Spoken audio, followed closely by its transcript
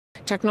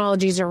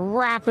Technologies are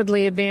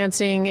rapidly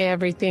advancing.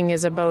 Everything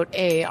is about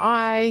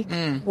AI,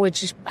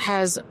 which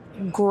has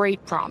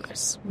great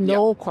promise,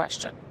 no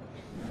question.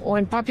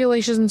 When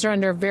populations are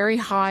under very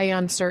high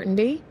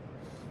uncertainty,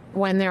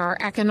 when there are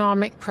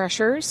economic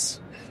pressures,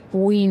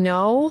 we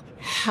know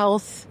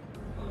health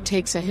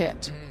takes a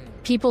hit.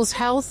 People's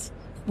health,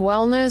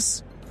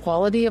 wellness,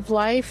 quality of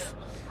life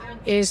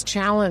is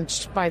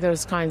challenged by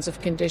those kinds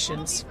of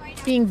conditions.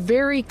 Being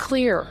very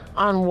clear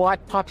on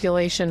what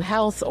population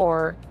health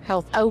or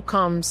health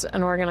outcomes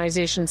an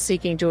organization is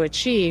seeking to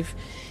achieve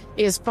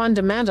is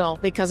fundamental,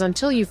 because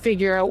until you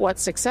figure out what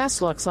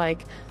success looks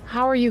like,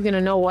 how are you going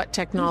to know what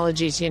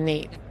technologies you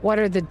need? What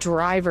are the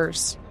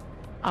drivers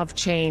of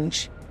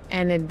change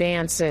and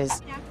advances?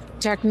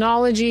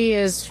 Technology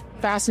is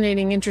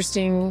fascinating,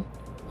 interesting,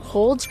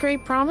 holds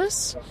great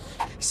promise.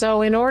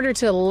 So in order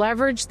to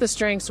leverage the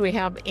strengths we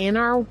have in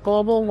our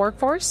global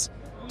workforce,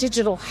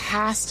 digital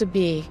has to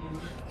be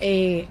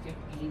a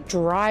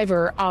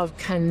driver of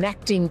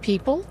connecting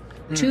people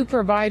to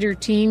provider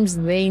teams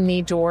they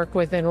need to work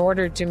with in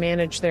order to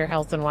manage their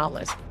health and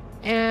wellness.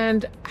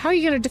 And how are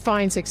you going to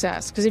define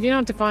success? Because if you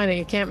don't define it,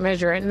 you can't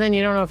measure it, and then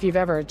you don't know if you've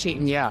ever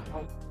achieved. Yeah.